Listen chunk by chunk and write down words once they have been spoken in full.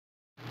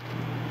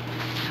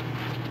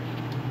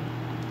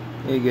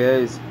Hey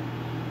guys,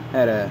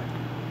 had a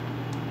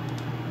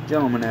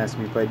gentleman ask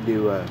me if I'd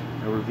do a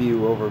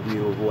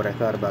overview of what I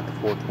thought about the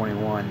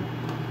 421.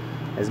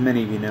 As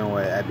many of you know,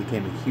 I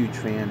became a huge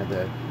fan of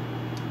the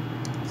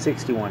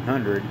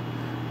 6100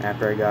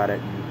 after I got it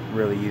and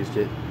really used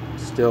it.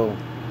 Still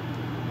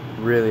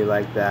really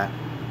like that.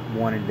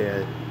 Wanted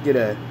to get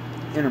a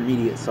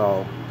intermediate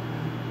saw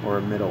or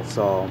a middle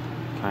saw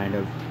kind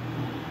of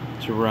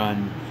to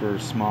run for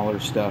smaller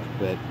stuff,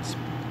 but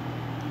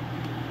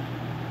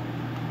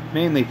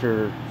mainly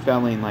for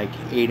felling like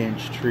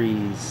 8-inch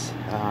trees,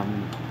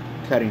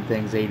 cutting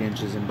things 8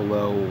 inches and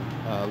below,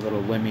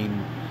 little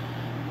limbing,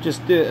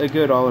 just a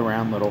good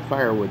all-around little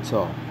firewood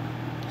saw.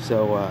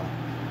 So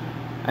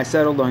I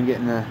settled on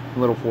getting a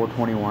little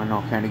 421.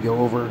 I'll kind of go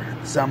over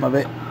some of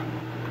it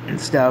and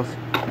stuff.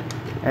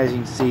 As you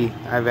can see,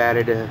 I've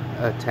added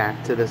a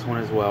tack to this one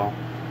as well.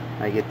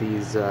 I get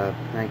these, I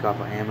think off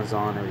of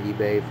Amazon or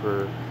eBay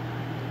for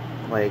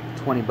like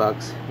 20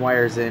 bucks.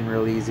 Wires in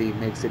real easy,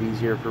 makes it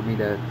easier for me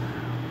to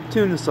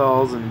tune the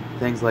saws and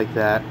things like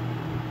that.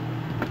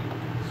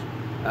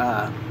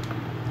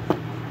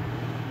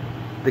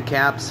 The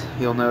caps,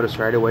 you'll notice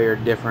right away, are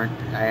different.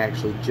 I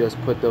actually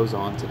just put those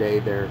on today.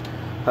 They're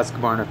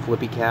Husqvarna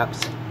flippy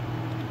caps. You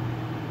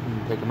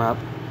can pick them up,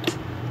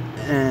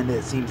 and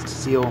it seems to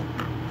seal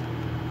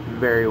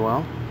very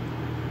well.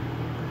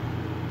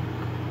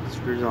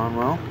 Screws on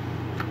well.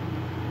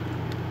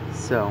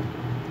 So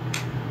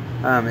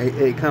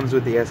it comes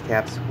with the S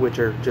caps, which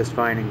are just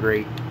fine and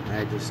great.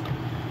 I just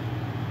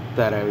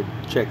thought I would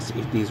check, see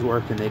if these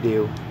work, and they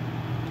do.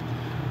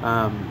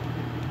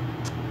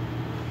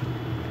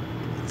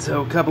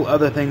 So a couple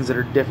other things that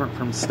are different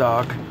from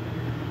stock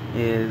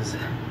is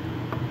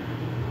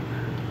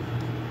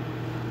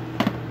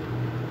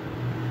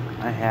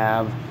I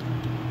have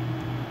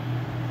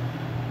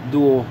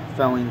dual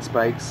felling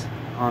spikes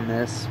on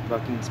this,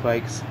 bucking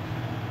spikes.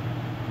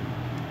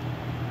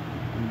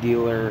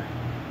 Dealer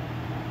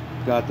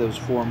got those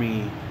for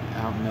me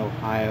out in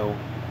Ohio.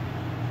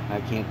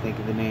 I can't think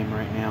of the name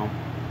right now,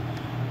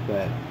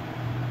 but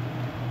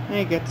I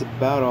think that's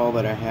about all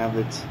that I have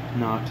that's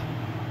not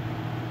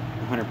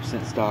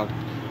 100% stock.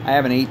 I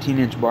have an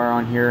 18-inch bar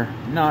on here,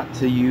 not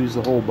to use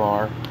the whole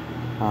bar.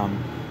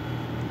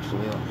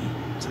 Actually, let me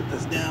set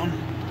this down.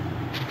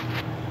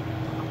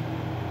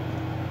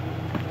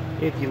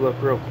 If you look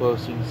real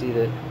close, you can see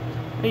that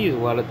I use a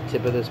lot of the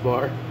tip of this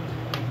bar.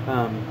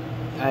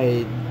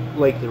 I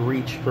like the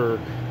reach for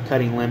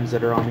cutting limbs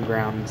that are on the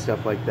ground and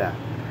stuff like that.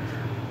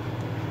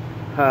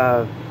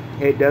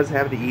 It does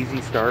have the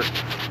easy start,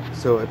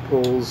 so it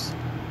pulls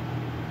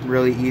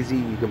really easy.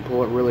 You can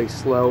pull it really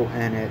slow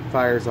and it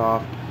fires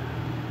off.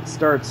 It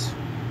starts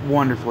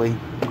wonderfully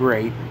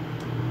great.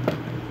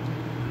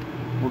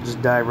 We'll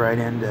just dive right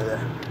into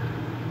the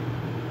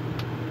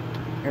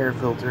air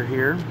filter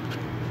here.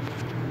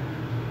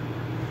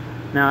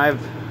 Now,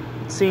 I've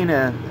seen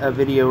a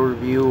video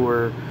review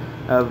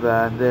of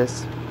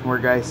this where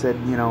a guy said,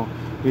 you know,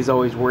 he's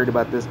always worried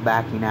about this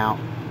backing out,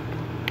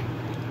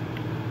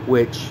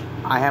 which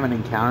I haven't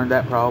encountered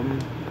that problem,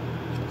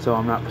 so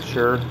I'm not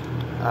sure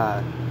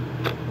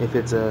if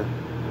it's a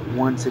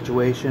one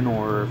situation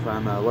or if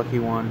I'm a lucky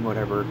one,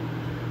 whatever,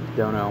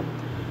 don't know.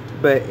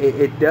 But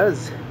it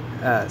does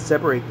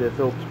separate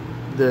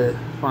the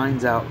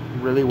fines out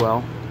really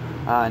well.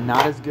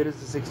 Not as good as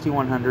the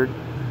 6100.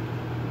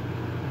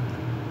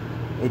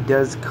 It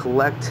does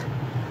collect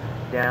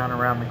down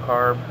around the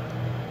carb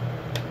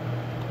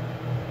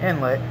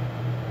inlet,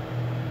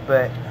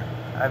 but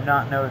I've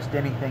not noticed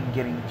anything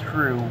getting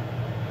through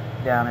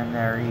down in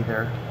there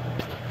either.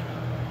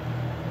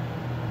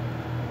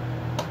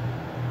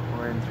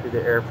 Or in through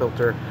the air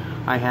filter.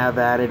 I have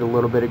added a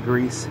little bit of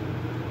grease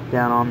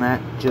down on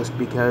that just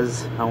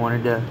because I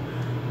wanted to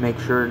make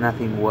sure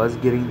nothing was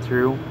getting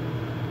through,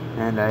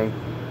 and I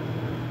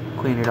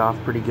clean it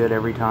off pretty good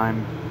every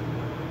time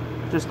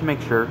just to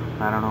make sure.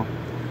 I don't know.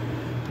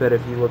 But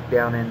if you look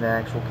down in the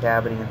actual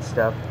cavity and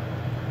stuff,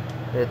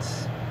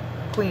 it's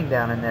clean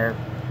down in there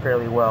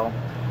fairly well.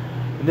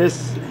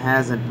 This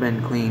hasn't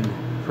been cleaned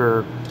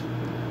for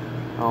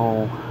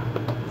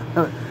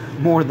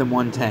more than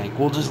one tank.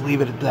 We'll just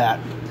leave it at that.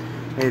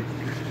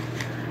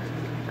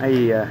 I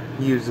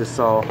use this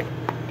saw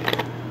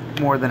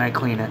more than I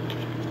clean it,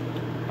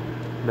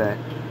 but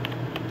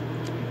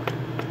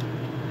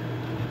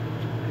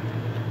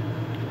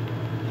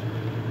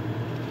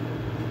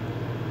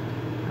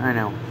I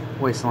know,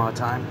 wasting a lot of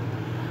time.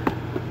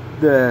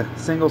 The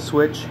single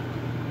switch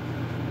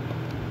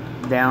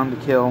down to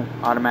kill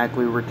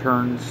automatically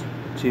returns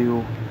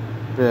to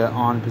the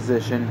on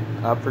position,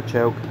 up for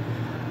choke.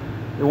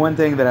 The one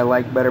thing that I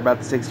like better about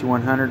the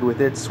 6100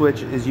 with its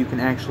switch is you can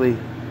actually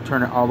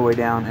turn it all the way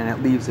down and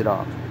it leaves it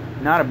off.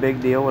 Not a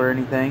big deal or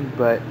anything,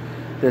 but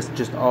this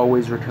just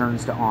always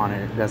returns to on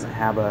and it doesn't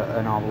have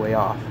an all the way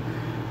off.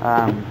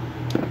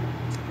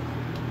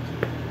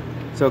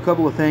 So a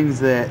couple of things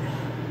that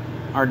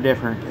are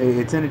different.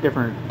 It's in a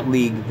different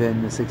league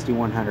than the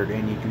 6100,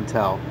 and you can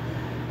tell.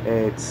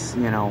 It's,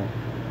 you know,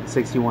 The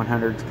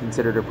 6100 is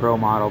considered a pro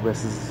model.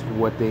 This is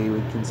what they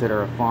would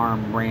consider a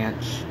farm,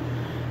 ranch,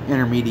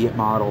 intermediate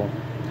model.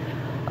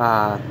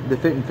 The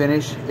fit and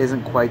finish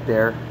isn't quite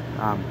there.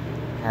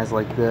 Has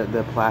like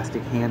the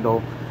plastic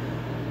handle.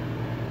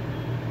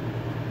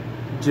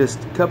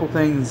 Just a couple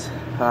things.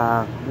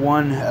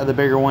 One of the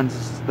bigger ones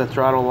is the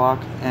throttle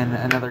lock, and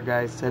another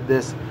guy said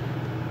this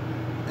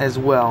as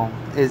well,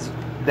 is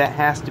that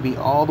has to be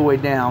all the way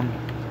down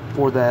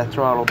for the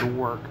throttle to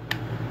work.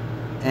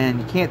 And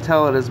you can't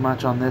tell it as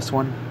much on this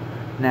one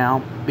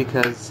now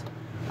because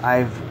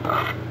I've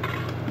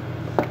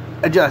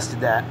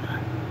adjusted that.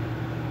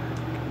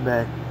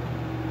 But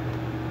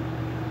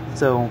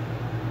so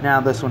now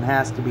this one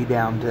has to be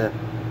down to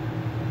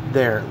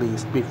there at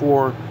least.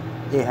 Before,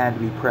 it had to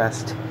be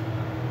pressed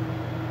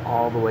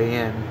all the way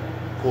in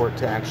for it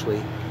to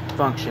actually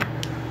function.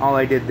 All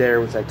I did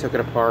there was I took it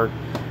apart,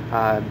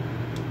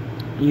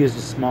 used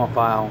a small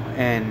file,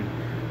 and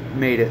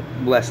made it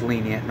less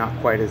lenient, not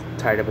quite as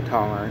tight of a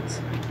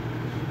tolerance.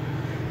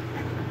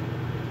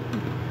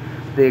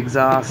 The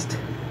exhaust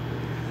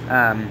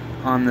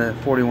on the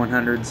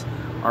 4100s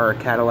are a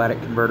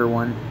catalytic converter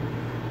one.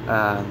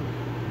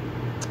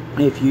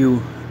 If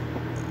you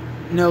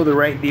know the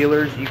right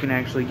dealers, you can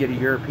actually get a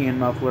European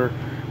muffler,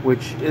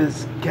 which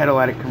is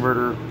catalytic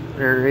converter,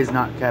 or is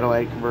not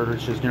catalytic converter,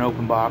 it's just an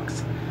open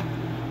box.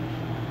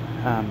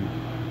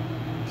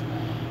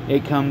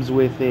 It comes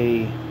with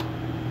a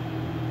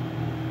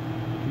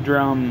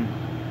drum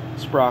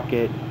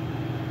sprocket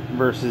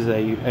versus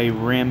a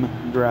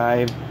rim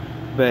drive,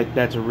 but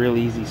that's a real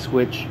easy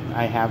switch.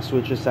 I have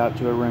switched this out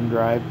to a rim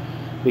drive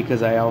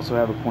because I also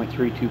have a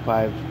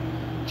 .325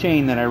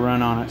 chain that I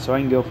run on it, so I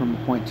can go from a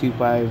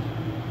 .25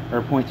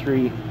 or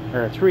 0.3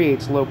 or a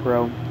 3/8 low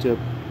pro to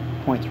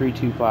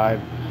 0.325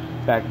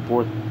 back and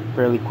forth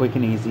fairly quick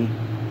and easy.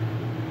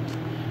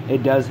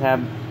 It does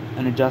have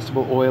an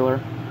adjustable oiler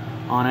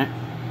on it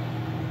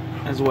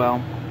as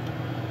well.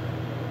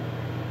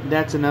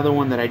 That's another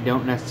one that I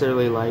don't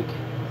necessarily like.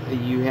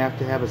 You have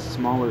to have a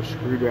smaller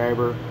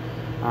screwdriver.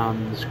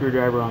 The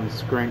screwdriver on the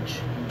scrunch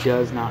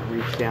does not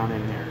reach down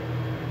in there.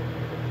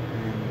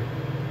 And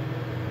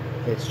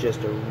it's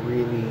just a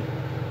really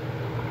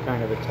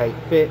kind of a tight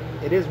fit.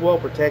 It is well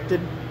protected,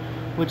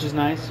 which is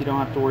nice. You don't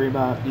have to worry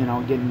about, you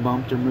know, getting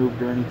bumped or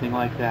moved or anything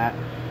like that.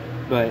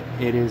 But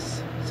it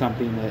is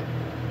something that,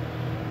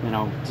 you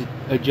know, to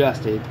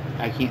adjust it,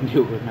 I can't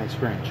do it with my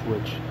scrunch,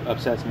 which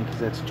upsets me because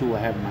that's a tool I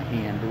have in my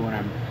hand when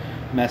I'm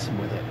messing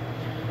with it.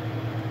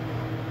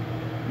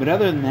 But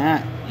other than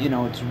that, you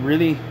know, it's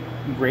really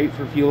great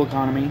for fuel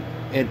economy.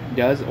 It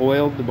does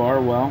oil the bar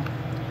well.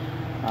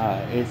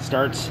 It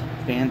starts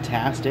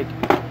fantastic.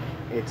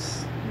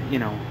 It's, you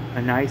know,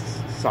 a nice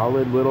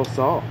solid little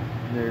saw.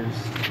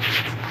 There's,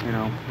 you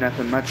know,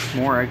 nothing much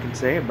more I can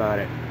say about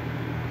it.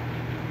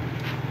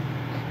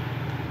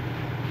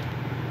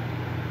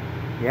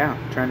 Yeah,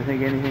 I'm trying to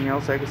think of anything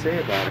else I could say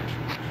about it.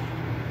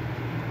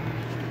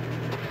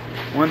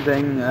 One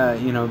thing,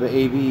 you know, the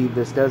AV,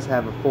 this does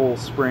have a full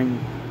spring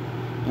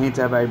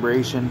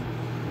anti-vibration,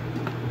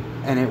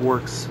 and it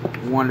works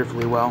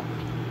wonderfully well.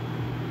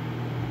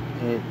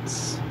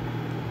 It's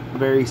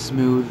very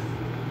smooth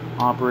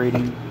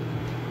operating.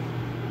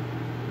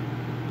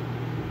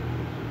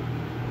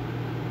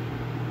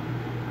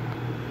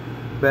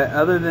 But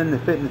other than the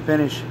fit and the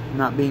finish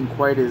not being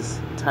quite as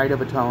tight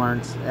of a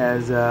tolerance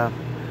as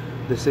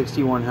the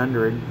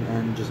 6100,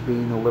 and just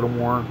being a little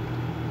more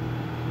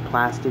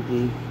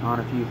plasticky on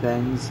a few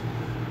things,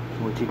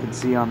 which you can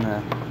see on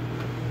the,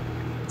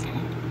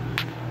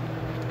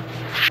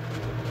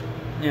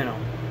 you know,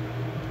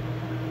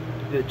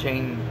 the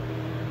chain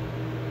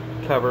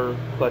cover,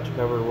 clutch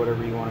cover,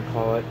 whatever you want to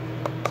call it.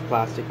 It's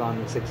plastic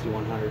on the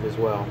 6100 as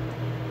well,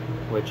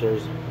 which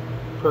there's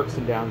perks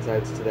and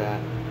downsides to that.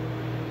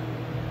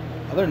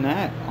 Other than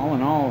that, all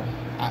in all,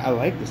 I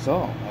like the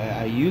saw.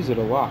 I use it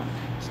a lot.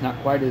 It's not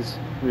quite as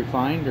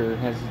refined or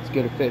has as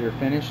good a fit or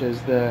finish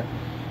as the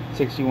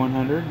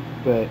 6100,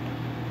 but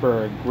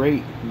for a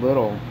great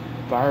little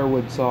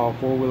firewood saw,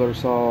 four-wheeler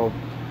saw,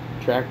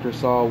 tractor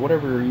saw,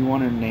 whatever you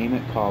want to name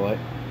it, call it,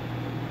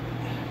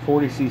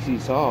 40cc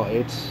saw,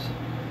 it's,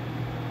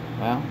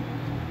 well,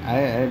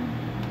 I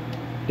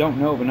don't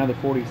know of another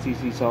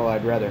 40cc saw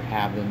I'd rather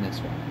have than this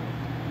one.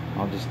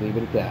 I'll just leave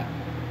it at that.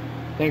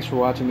 Thanks for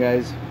watching,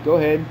 guys. Go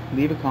ahead,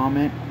 leave a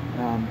comment,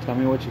 tell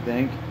me what you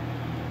think.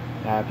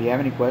 If you have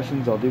any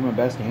questions, I'll do my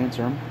best to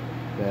answer them.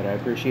 But I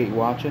appreciate you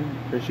watching,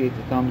 appreciate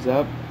the thumbs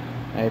up,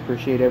 I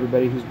appreciate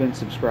everybody who's been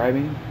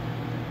subscribing.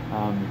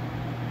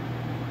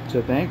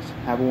 So thanks,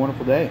 have a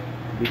wonderful day,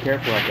 be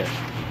careful out there.